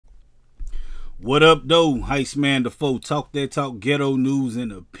What up, though? Heist Man the Foe. Talk that talk, ghetto news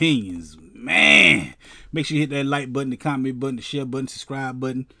and opinions. Man, make sure you hit that like button, the comment button, the share button, subscribe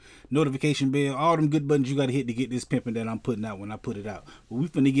button, notification bell, all them good buttons you got to hit to get this pimping that I'm putting out when I put it out. But we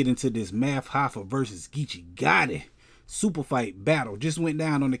finna get into this Math Hoffa versus Geechi Gotti super fight battle. Just went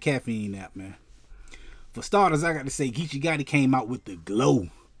down on the caffeine app, man. For starters, I got to say Geechi Gotti came out with the glow.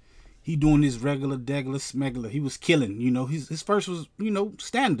 He doing his regular, degular, smegular. He was killing, his first was,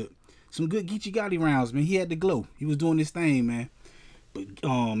 standard. Some good Geechi Gotti rounds, man. He had the glow. He was doing his thing, man. But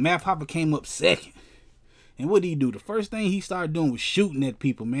Math Hoffa came up second. And what did he do? The first thing he started doing was shooting at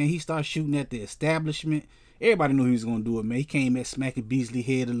people, man. He started shooting at the establishment. Everybody knew he was going to do it, man. He came at smacking Beasley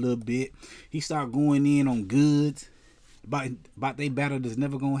head a little bit. He started going in on goods. About they battle that's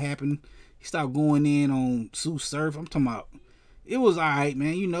never going to happen. He started going in on Sue Surf. I'm talking about, it was all right,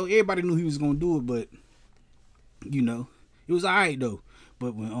 man. Everybody knew he was going to do it, but, it was all right, though.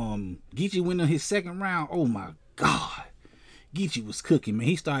 But when Geechi went on his second round, oh my God. Geechi was cooking, man.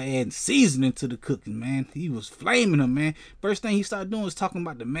 He started adding seasoning to the cooking, man. He was flaming him, man. First thing he started doing was talking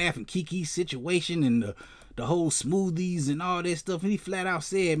about the Math and Kiki situation and the whole smoothies and all that stuff. And he flat out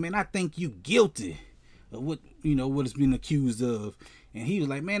said, man, I think you guilty of what it's been accused of. And he was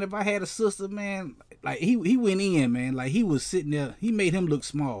like, man, if I had a sister, man, like he went in, man. Like he was sitting there. He made him look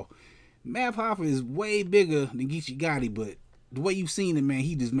small. Math Hoffa is way bigger than Geechi Gotti, but the way you seen it, man,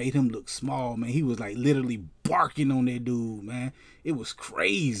 he just made him look small, man. He was like literally barking on that dude, man. It was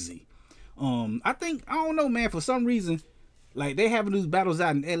crazy. I don't know, man, for some reason, like they having these battles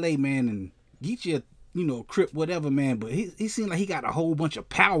out in LA, man, and Geechi, Crip, whatever, man, but he seemed like he got a whole bunch of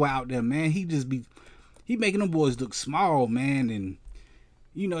power out there, man. He making them boys look small, man, and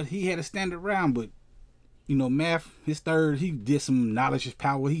he had a standard round, but Math, his third, he did some knowledge of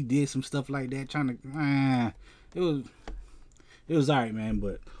power. He did some stuff like that, trying to it was alright, man.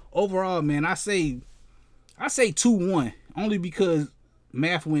 But overall, man, I say 2-1 only because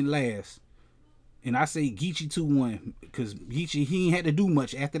Math went last, and I say Geechi 2-1 because Geechi, he ain't had to do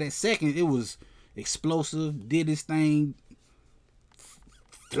much after that second. It was explosive, did his thing,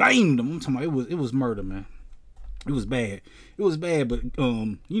 flamed him. I'm talking about it was murder, man. It was bad. It was bad, but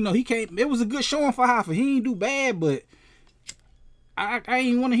he came. It was a good showing for Hoffa. He ain't do bad, but I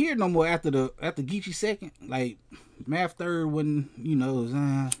ain't want to hear no more after Geechi second. Like Math third wasn't,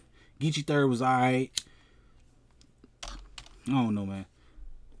 Geechi third was alright. I don't know, man.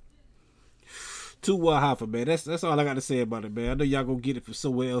 2-1 Hoffa, man. That's all I got to say about it, man. I know y'all gonna get it from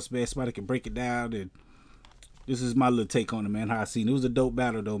somewhere else, man. Somebody can break it down, and this is my little take on it, man. How I seen it. It was a dope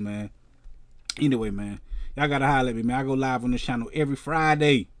battle, though, man. Anyway, man, y'all gotta holler at me, man. I go live on this channel every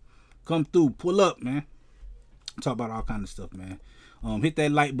Friday. Come through, pull up, man. Talk about all kind of stuff, man. Hit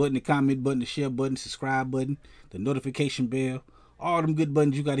that like button, the comment button, the share button, subscribe button, the notification bell, all them good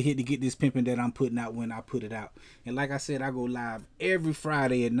buttons you gotta hit to get this pimping that I'm putting out when I put it out. And like I said, I go live every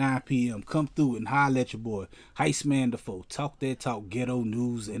Friday at 9 p.m. Come through and holler at your boy, Heist Man the Foe. Talk that talk, ghetto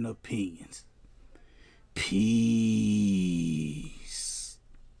news and opinions. Peace.